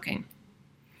nobody's looking.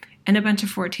 And a bunch of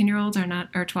 14-year-olds or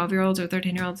 12-year-olds or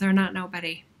 13-year-olds, they're not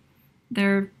nobody.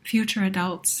 They're future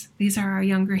adults. These are our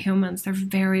younger humans. They're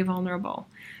very vulnerable.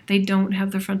 They don't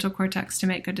have the frontal cortex to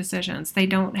make good decisions. They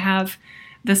don't have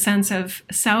the sense of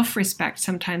self-respect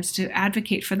sometimes to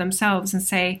advocate for themselves and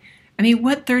say, I mean,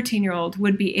 what 13-year-old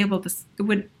would be able to,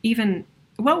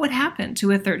 what would happen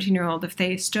to a 13-year-old if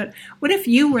they stood, what if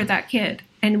you were that kid?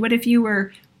 And what if you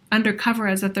were undercover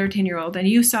as a 13-year-old and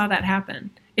you saw that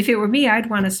happen? If it were me,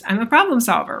 I'm a problem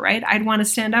solver, right? I'd want to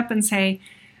stand up and say,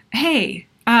 hey,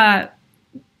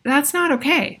 that's not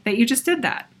okay that you just did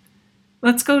that.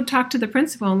 Let's go talk to the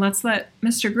principal and let's let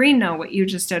Mr. Green know what you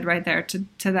just did right there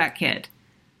to that kid.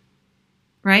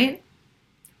 Right?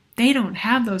 They don't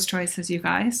have those choices, you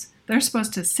guys. They're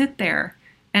supposed to sit there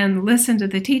and listen to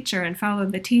the teacher and follow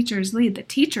the teacher's lead. The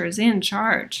teacher is in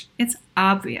charge. It's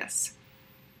obvious.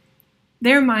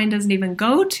 Their mind doesn't even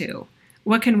go to,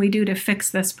 what can we do to fix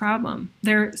this problem?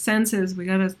 Their sense is,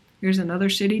 here's another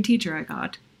shitty teacher I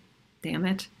got. Damn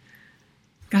it.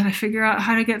 Got to figure out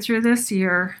how to get through this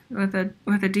year with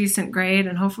a decent grade,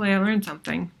 and hopefully I learn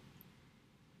something.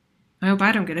 I hope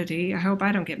I don't get a D. I hope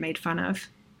I don't get made fun of.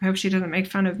 I hope she doesn't make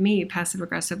fun of me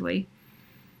passive-aggressively.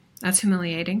 That's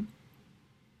humiliating.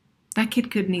 That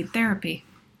kid could need therapy.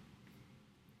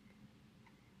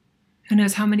 Who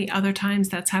knows how many other times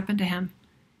that's happened to him?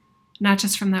 Not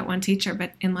just from that one teacher,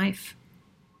 but in life.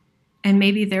 And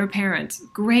maybe their parent,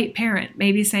 great parent,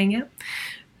 maybe saying, yep,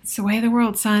 it's the way of the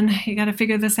world, son. You got to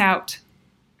figure this out.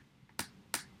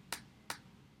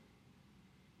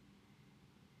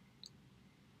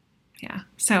 Yeah.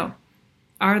 So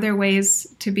are there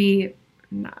ways to be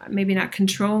maybe not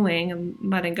controlling and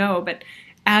letting go, but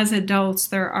as adults,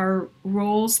 there are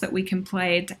roles that we can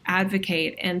play to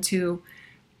advocate and to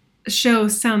show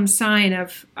some sign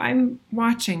of, I'm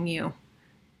watching you.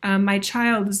 My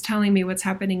child is telling me what's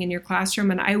happening in your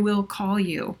classroom, and I will call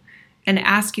you and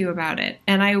ask you about it.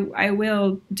 And I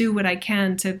will do what I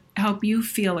can to help you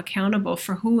feel accountable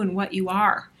for who and what you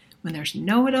are when there's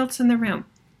no one else in the room.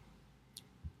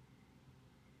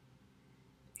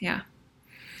 Yeah.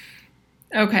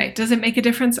 Okay, does it make a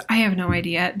difference? I have no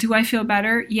idea. Do I feel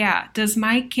better? Yeah. Does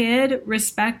my kid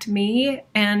respect me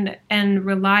and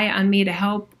rely on me to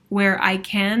help where I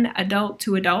can, adult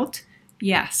to adult?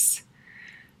 Yes.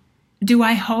 Do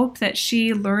I hope that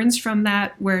she learns from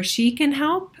that where she can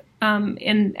help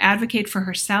and advocate for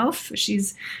herself?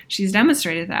 She's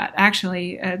demonstrated that.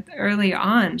 Actually, early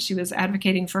on, she was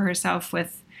advocating for herself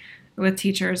with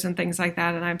teachers and things like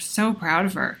that, and I'm so proud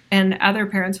of her. And other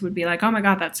parents would be like, "Oh my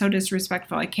God, that's so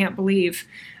disrespectful! I can't believe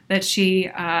that she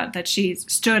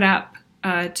stood up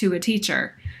to a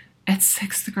teacher at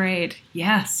 6th grade."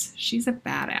 Yes, she's a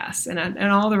badass in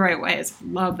all the right ways.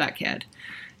 Love that kid.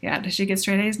 Yeah, does she get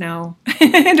straight A's? No.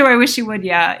 Do I wish she would?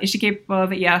 Yeah. Is she capable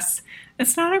of it? Yes.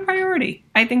 It's not a priority.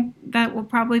 I think that will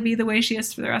probably be the way she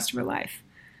is for the rest of her life.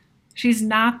 She's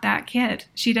not that kid.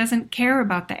 She doesn't care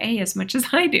about the A as much as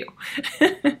I do.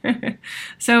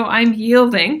 So I'm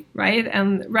yielding, right?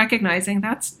 And recognizing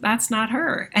that's not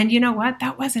her. And you know what?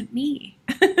 That wasn't me.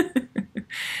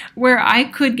 Where I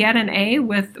could get an A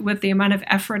with the amount of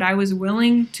effort I was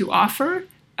willing to offer,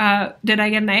 did I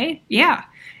get an A? Yeah.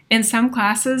 In some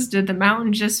classes, did the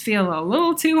mountain just feel a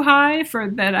little too high for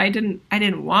that I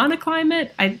didn't want to climb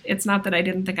it? It's not that I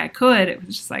didn't think I could. It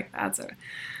was just like,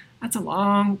 That's a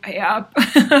long way up.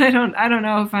 I don't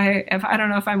know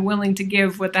if I'm willing to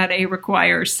give what that A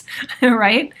requires,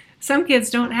 right? Some kids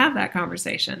don't have that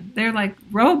conversation. They're like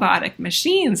robotic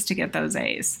machines to get those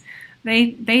A's.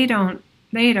 They don't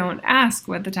ask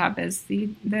what the top is.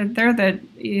 They're the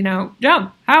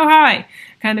jump how high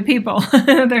kind of people.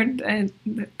 I'm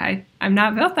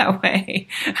not built that way.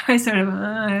 I sort of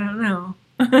I don't know.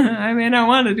 I mean, I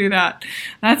want to do that.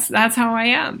 That's how I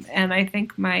am, and I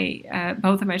think my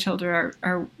both of my children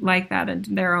are like that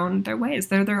in their ways.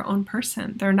 They're their own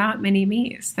person. They're not mini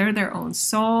me's. They're their own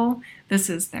soul. This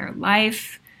is their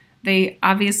life. They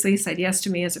obviously said yes to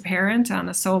me as a parent on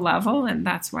a soul level, and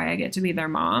that's why I get to be their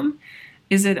mom.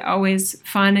 Is it always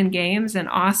fun and games and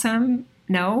awesome?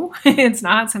 No, it's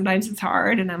not. Sometimes it's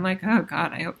hard, and I'm like, oh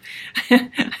God, I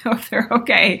hope they're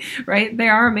okay, right? They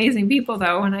are amazing people,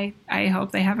 though, and I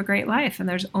hope they have a great life, and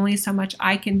there's only so much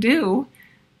I can do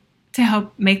to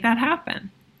help make that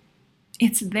happen.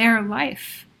 It's their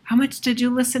life. How much did you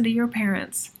listen to your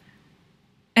parents?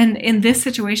 And in this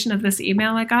situation of this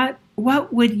email I got,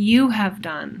 what would you have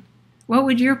done? What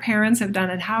would your parents have done,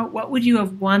 and what would you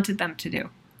have wanted them to do?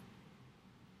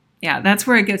 Yeah, that's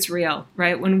where it gets real,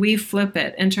 right? When we flip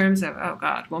it in terms of, oh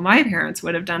God, well, my parents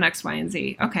would have done X, Y, and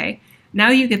Z. Okay, now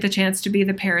you get the chance to be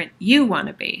the parent you want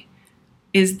to be.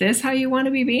 Is this how you want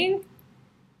to be being?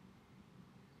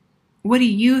 What do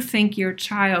you think your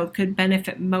child could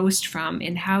benefit most from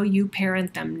in how you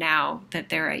parent them now that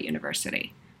they're at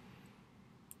university?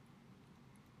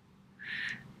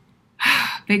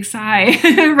 Big sigh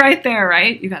right there,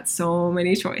 right? You got so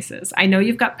many choices. I know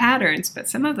you've got patterns, but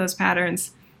some of those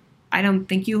patterns I don't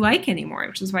think you like anymore,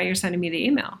 which is why you're sending me the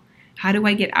email. How do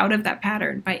I get out of that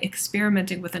pattern? By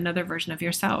experimenting with another version of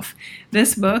yourself.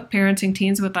 This book, Parenting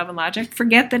Teens with Love and Logic,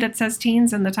 forget that it says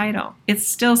teens in the title. It's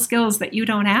still skills that you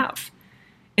don't have.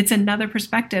 It's another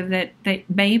perspective that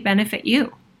may benefit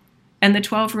you. And the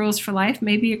 12 Rules for Life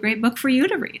may be a great book for you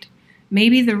to read.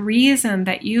 Maybe the reason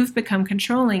that you've become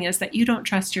controlling is that you don't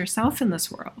trust yourself in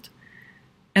this world.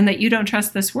 And that you don't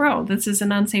trust this world. This is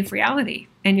an unsafe reality,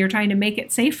 and you're trying to make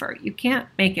it safer. You can't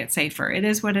make it safer. It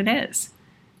is what it is.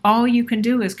 All you can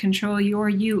do is control your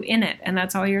you in it, and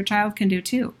that's all your child can do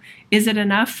too. Is it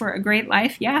enough for a great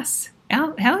life? Yes.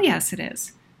 Hell yes, it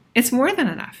is. It's more than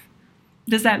enough.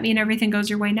 Does that mean everything goes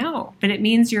your way? No. But it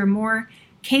means you're more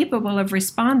capable of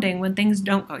responding when things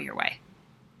don't go your way.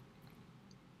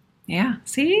 Yeah,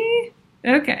 see?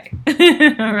 Okay.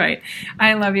 All right.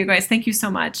 I love you guys. Thank you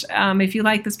so much. If you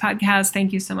like this podcast,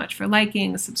 thank you so much for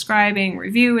liking, subscribing,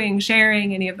 reviewing,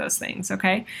 sharing, any of those things.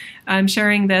 Okay. I'm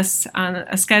sharing this on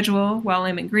a schedule while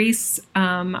I'm in Greece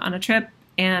on a trip,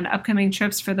 and upcoming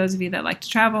trips for those of you that like to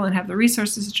travel and have the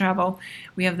resources to travel.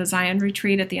 We have the Zion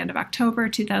retreat at the end of October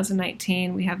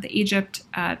 2019. We have the Egypt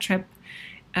trip.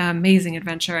 Amazing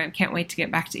adventure. I can't wait to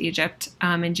get back to Egypt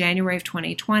in January of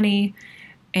 2020.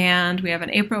 And we have an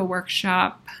April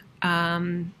workshop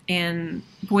in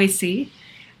Boise,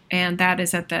 and that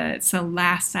is it's the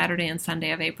last Saturday and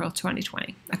Sunday of April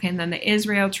 2020. Okay, and then the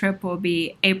Israel trip will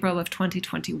be April of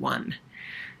 2021.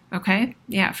 Okay,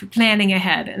 yeah, for planning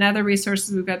ahead. And other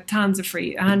resources, we've got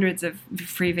hundreds of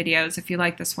free videos. If you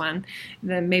like this one,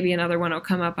 then maybe another one will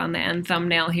come up on the end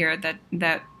thumbnail here that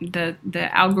the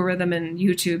algorithm in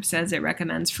YouTube says it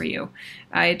recommends for you.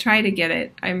 I try to get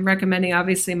it. I'm recommending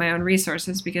obviously my own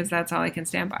resources because that's all I can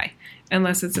stand by,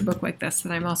 unless it's a book like this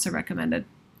that I'm also recommended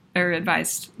or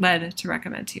led to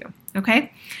recommend to you.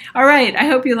 Okay? All right. I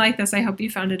hope you like this. I hope you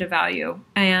found it of value.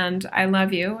 And I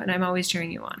love you, and I'm always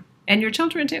cheering you on. And your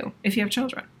children too, if you have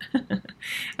children.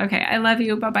 Okay, I love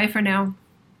you. Bye-bye for now.